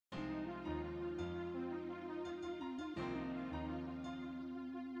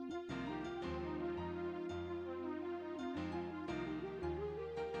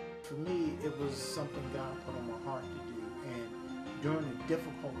for me, it was something God put on my heart to do. And during a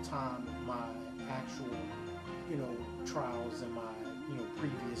difficult time of my actual, trials in my,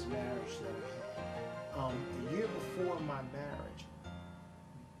 previous marriage that I had, a year before my marriage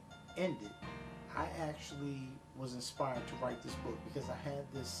ended, I actually was inspired to write this book because I had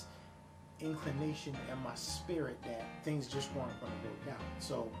this inclination in my spirit that things just weren't going to work out.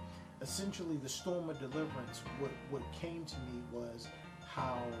 So essentially, the Storm of Deliverance, what came to me was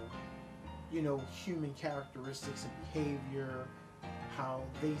how, human characteristics and behavior, how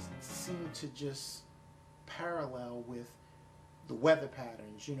they seem to just parallel with the weather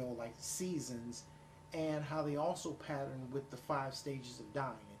patterns, like seasons, and how they also pattern with the 5 stages of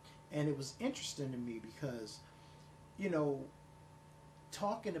dying. And it was interesting to me because,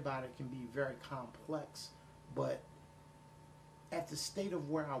 talking about it can be very complex, but at the state of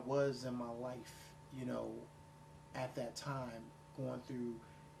where I was in my life, at that time, going through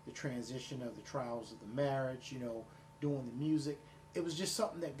the transition of the trials of the marriage, doing the music, it was just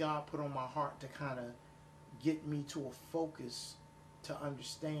something that God put on my heart to kind of get me to a focus to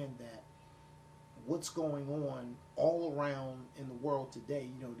understand that what's going on all around in the world today,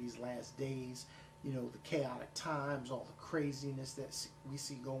 these last days, the chaotic times, all the craziness that we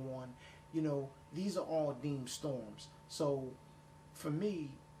see go on, these are all deemed storms. So for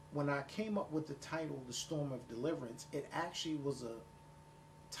me, when I came up with the title, The Storm of Deliverance, it actually was a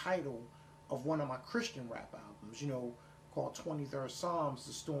title of one of my Christian rap albums, called 23rd Psalms,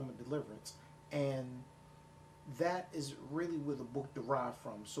 The Storm of Deliverance. And that is really where the book derived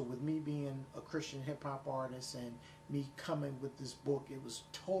from. So with me being a Christian hip-hop artist and me coming with this book, it was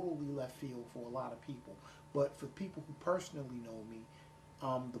totally left field for a lot of people. But for people who personally know me,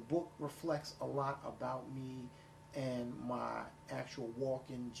 the book reflects a lot about me and my actual walk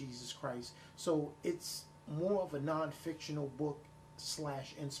in Jesus Christ. So it's more of a non-fictional book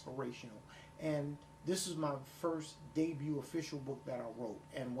 / inspirational. And this is my first debut official book that I wrote.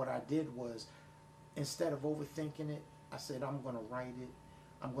 And what I did was, instead of overthinking it, I said, I'm going to write it.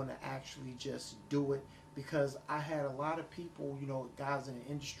 I'm going to actually just do it, because I had a lot of people, guys in the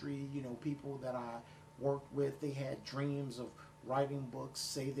industry, people that I worked with, they had dreams of writing books,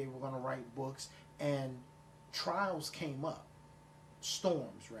 say they were going to write books, and trials came up,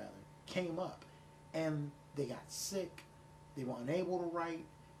 storms rather, came up, and they got sick, they were unable to write,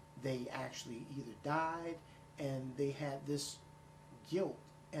 they actually either died, and they had this guilt,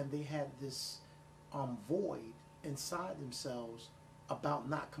 and they had this void inside themselves about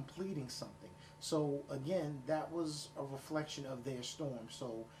not completing something. So again, that was a reflection of their storm.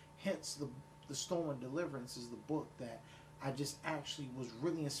 So hence the Storm of Deliverance is the book that I just actually was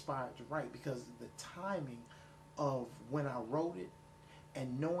really inspired to write, because the timing of when I wrote it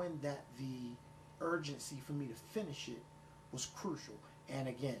and knowing that the urgency for me to finish it was crucial. And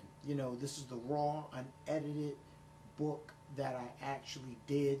again, this is the raw, unedited book that I actually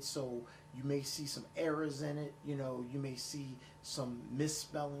did, so you may see some errors in it, you may see some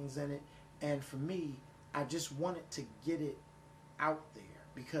misspellings in it, and for me, I just wanted to get it out there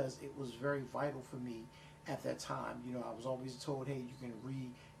because it was very vital for me at that time. I was always told, hey, you can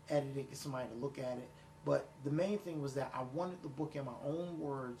re-edit it, get somebody to look at it, but the main thing was that I wanted the book in my own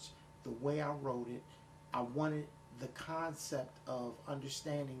words, the way I wrote it. I wanted the concept of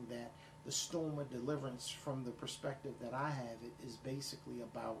understanding that the Storm of Deliverance, from the perspective that I have it, is basically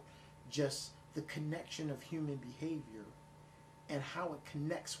about just the connection of human behavior and how it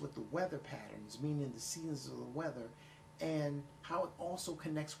connects with the weather patterns, meaning the seasons of the weather, and how it also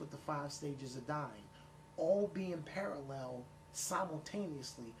connects with the 5 stages of dying, all being parallel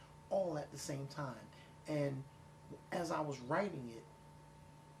simultaneously, all at the same time. And as I was writing it,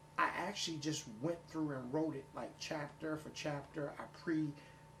 I actually just went through and wrote it like chapter for chapter. I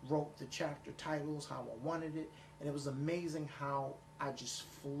wrote the chapter titles how I wanted it, and it was amazing how I just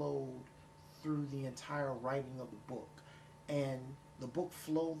flowed through the entire writing of the book. And the book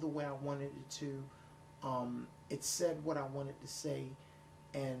flowed the way I wanted it to. It said what I wanted to say,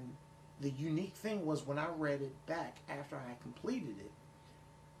 and the unique thing was when I read it back after I completed it,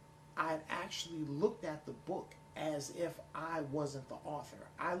 I actually looked at the book as if I wasn't the author.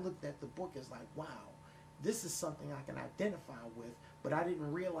 I looked at the book as like, wow, this is something I can identify with, but I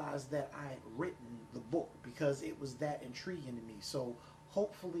didn't realize that I had written the book because it was that intriguing to me. So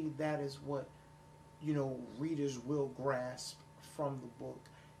hopefully that is what, readers will grasp from the book.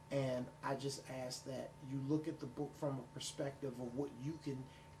 And I just ask that you look at the book from a perspective of what you can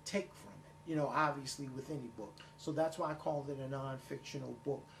take from it, obviously with any book. So that's why I called it a non-fictional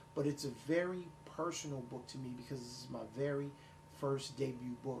book. But it's a very personal book to me because this is my very first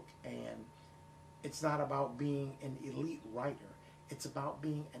debut book. And it's not about being an elite writer. It's about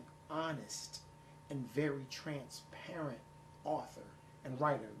being an honest and very transparent author and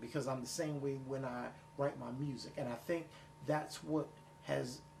writer, because I'm the same way when I write my music. And I think that's what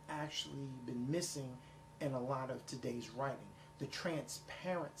has actually been missing in a lot of today's writing. The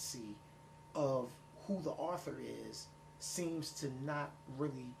transparency of who the author is seems to not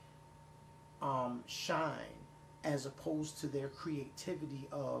really shine, as opposed to their creativity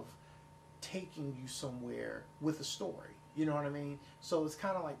of taking you somewhere with a story. You know what I mean? So it's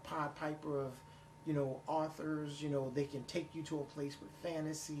kind of like Pied Piper of, you know, authors. You know, they can take you to a place with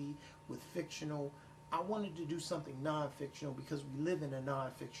fantasy, with fictional. I wanted to do something non-fictional because we live in a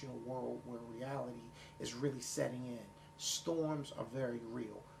non-fictional world where reality is really setting in. Storms are very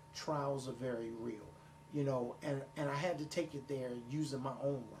real. Trials are very real. You know, and I had to take it there using my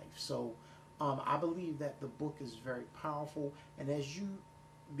own life. So I believe that the book is very powerful, and as you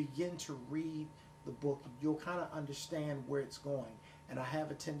begin to read the book, you'll kind of understand where it's going. And I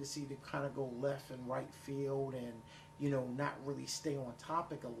have a tendency to kind of go left and right field and, you know, not really stay on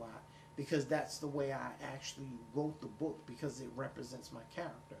topic a lot, because that's the way I actually wrote the book, because it represents my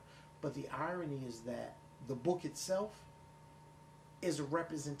character. But the irony is that the book itself is a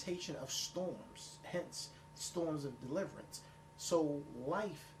representation of storms, hence storms of deliverance. So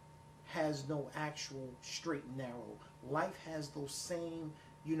life has no actual straight and narrow. Life has those same,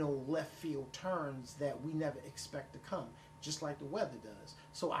 you know, left field turns that we never expect to come, just like the weather does.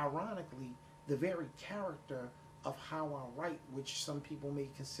 So ironically, the very character of how I write, which some people may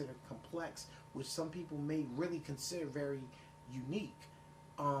consider complex, which some people may really consider very unique,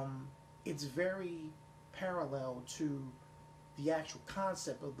 it's very parallel to the actual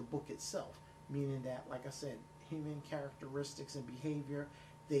concept of the book itself, meaning that, like I said, human characteristics and behavior,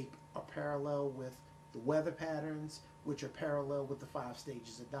 they are parallel with the weather patterns, which are parallel with the 5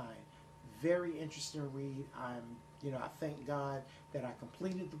 stages of dying. Very interesting read. I thank God that I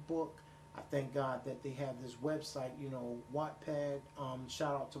completed the book. I thank God that they have this website, you know, Wattpad.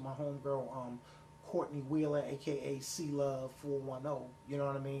 Shout out to my homegirl, Courtney Wheeler, aka C-N.I.L.E 410. You know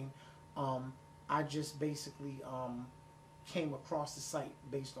what I mean? I just basically came across the site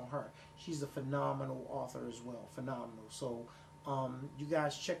based on her. She's a phenomenal author as well. Phenomenal. So you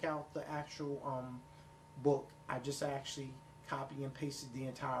guys check out the actual book. I just actually copy and pasted the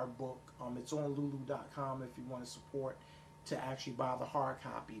entire book. It's on lulu.com if you want to support to actually buy the hard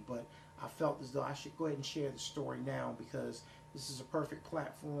copy. But I felt as though I should go ahead and share the story now, because this is a perfect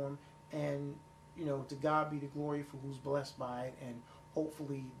platform, and you know, to God be the glory for who's blessed by it, and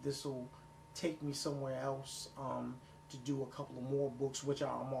hopefully this will take me somewhere else to do a couple of more books, which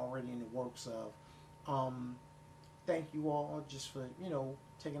I'm already in the works of. Thank you all just for, you know,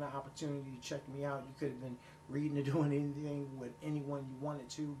 taking the opportunity to check me out. You could have been reading or doing anything with anyone you wanted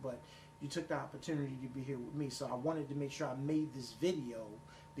to, but you took the opportunity to be here with me. So I wanted to make sure I made this video,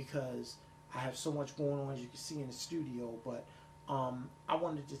 because I have so much going on, as you can see, in the studio. But I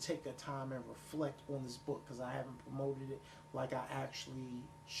wanted to take a time and reflect on this book, because I haven't promoted it like I actually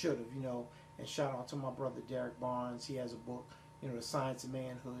should have, you know. And shout out to my brother Derek Barnes. He has a book, you know, The Science of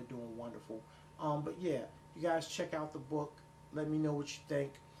Manhood, doing wonderful. But yeah, you guys check out the book. Let me know what you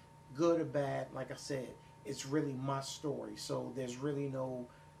think, good or bad. Like I said, it's really my story, so there's really no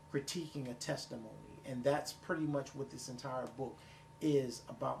critiquing a testimony. And that's pretty much what this entire book is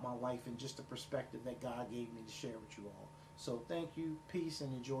about, my life and just the perspective that God gave me to share with you all. So thank you, peace,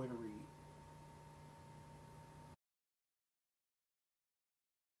 and enjoy the read.